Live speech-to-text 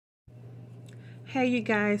Hey you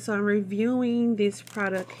guys, so I'm reviewing this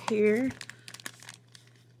product here.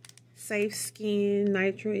 Safe Skin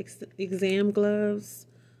Nitro Exam Gloves,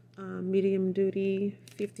 medium duty,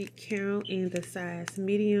 50 count in the size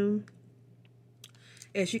medium.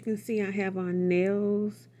 As you can see, I have on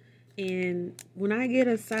nails, and when I get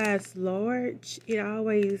a size large, it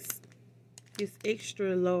always is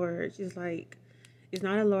extra large. It's like, it's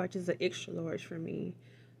not a large, it's an extra large for me.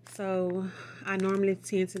 So I normally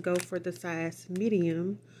tend to go for the size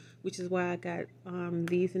medium, which is why I got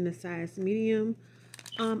these in the size medium.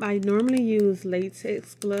 I normally use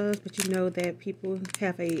latex gloves, but you know that people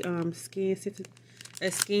have a skin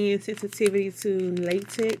sensitivity to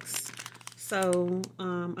latex. So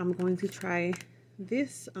I'm going to try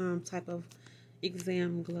this type of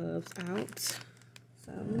exam gloves out.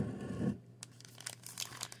 So,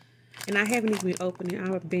 and I haven't even opened it.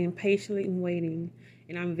 I've been patiently waiting,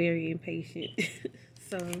 and I'm very impatient.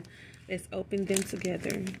 So let's open them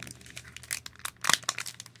together.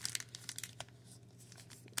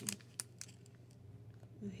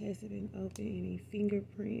 It hasn't been opened. Any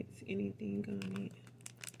fingerprints, anything on it.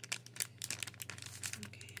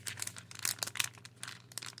 Okay.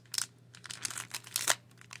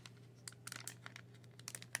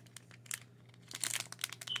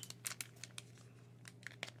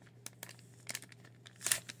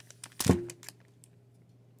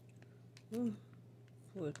 Oh,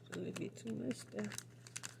 poured a little bit too much there.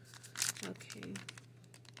 Okay.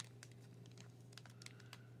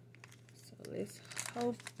 So let's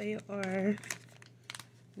hope they are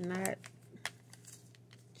not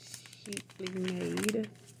cheaply made.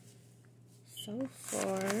 So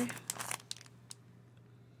far,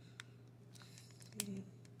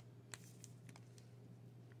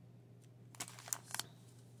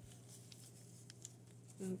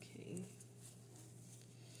 okay.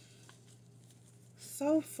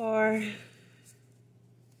 So far,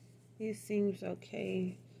 it seems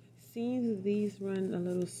okay. Seems these run a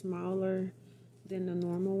little smaller than the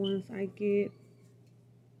normal ones I get.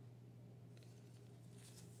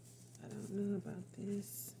 I don't know about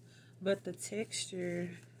this, but the texture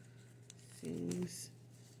seems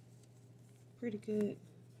pretty good.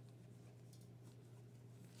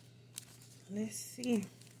 Let's see.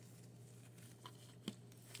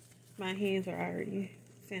 My hands are already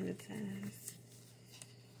sanitized.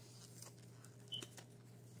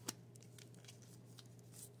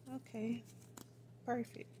 Okay,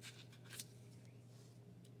 perfect.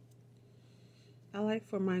 I like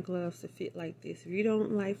for my gloves to fit like this. If you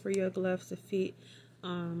don't like for your gloves to fit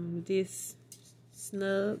this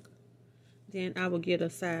snug, then I will get a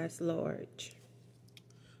size large.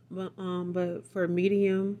 But for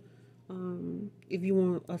medium, if you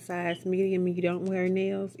want a size medium and you don't wear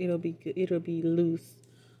nails, it'll be good. It'll be loose.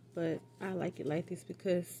 But I like it like this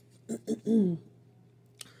because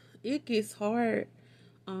it gets hard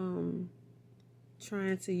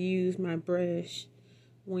trying to use my brush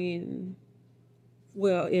when,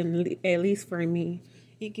 well, at least for me,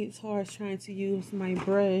 it gets hard trying to use my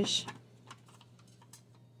brush.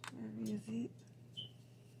 Where is it?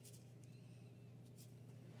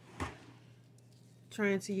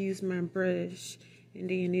 Trying to use my brush, and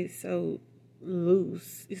then it's so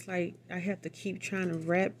loose. It's like I have to keep trying to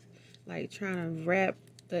wrap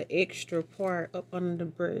the extra part up under the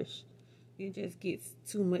brush. It just gets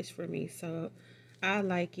too much for me, so I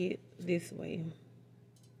like it this way.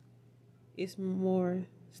 It's more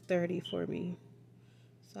sturdy for me,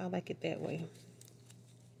 so I like it that way.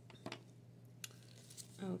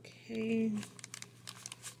 Okay.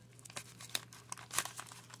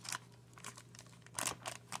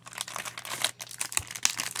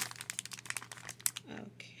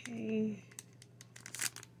 Okay.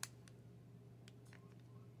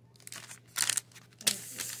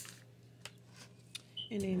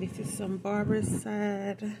 And then this is some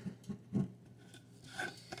Barbicide that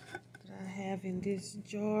I have in this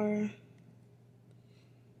jar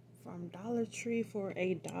from Dollar Tree for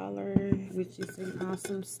 $1, which is an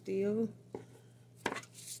awesome steal.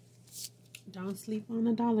 Don't sleep on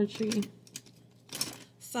the Dollar Tree.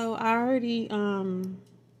 So I already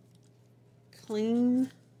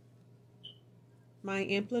cleaned my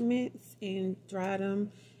implements and dried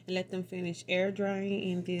them and let them finish air drying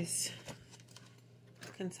in this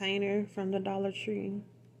container from the Dollar Tree.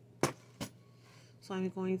 So I'm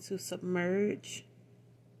going to submerge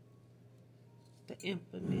the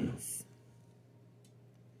implements.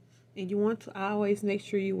 And you want to always make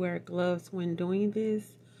sure you wear gloves when doing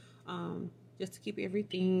this, just to keep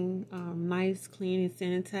everything nice, clean, and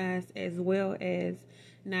sanitized, as well as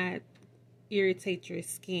not irritate your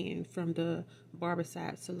skin from the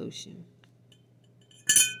Barbicide solution.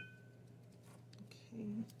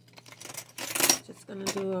 Okay. Just gonna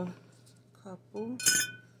do a couple.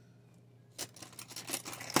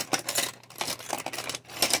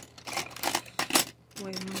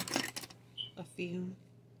 Well, a few.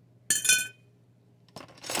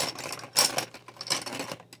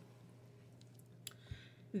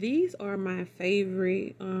 These are my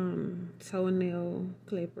favorite toenail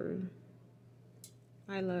clipper.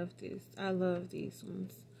 I love this. I love these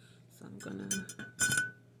ones. So I'm gonna,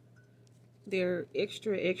 they're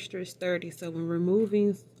extra sturdy. So when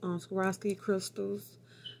removing Swarovski crystals,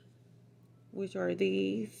 which are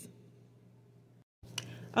these.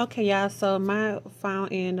 Okay, y'all, so my phone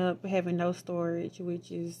ended up having no storage,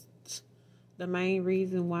 which is the main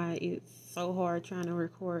reason why it's so hard trying to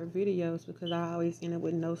record videos, because I always end up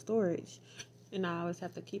with no storage and I always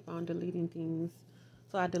have to keep on deleting things.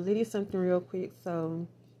 So I deleted something real quick. So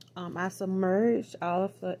I submerged all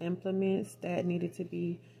of the implements that needed to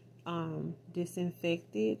be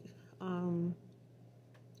disinfected.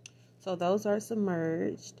 So those are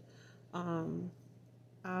submerged.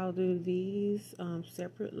 I'll do these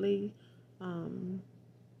separately.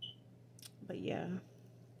 But yeah.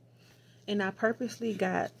 And I purposely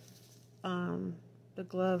got the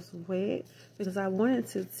gloves wet because I wanted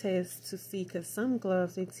to test to see, because some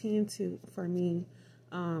gloves, they tend to, for me,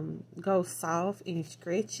 go soft and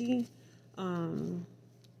stretchy. And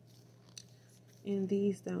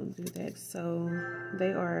these don't do that. So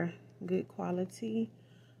they are good quality.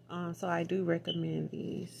 So I do recommend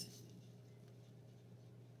these.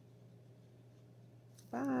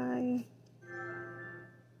 Bye.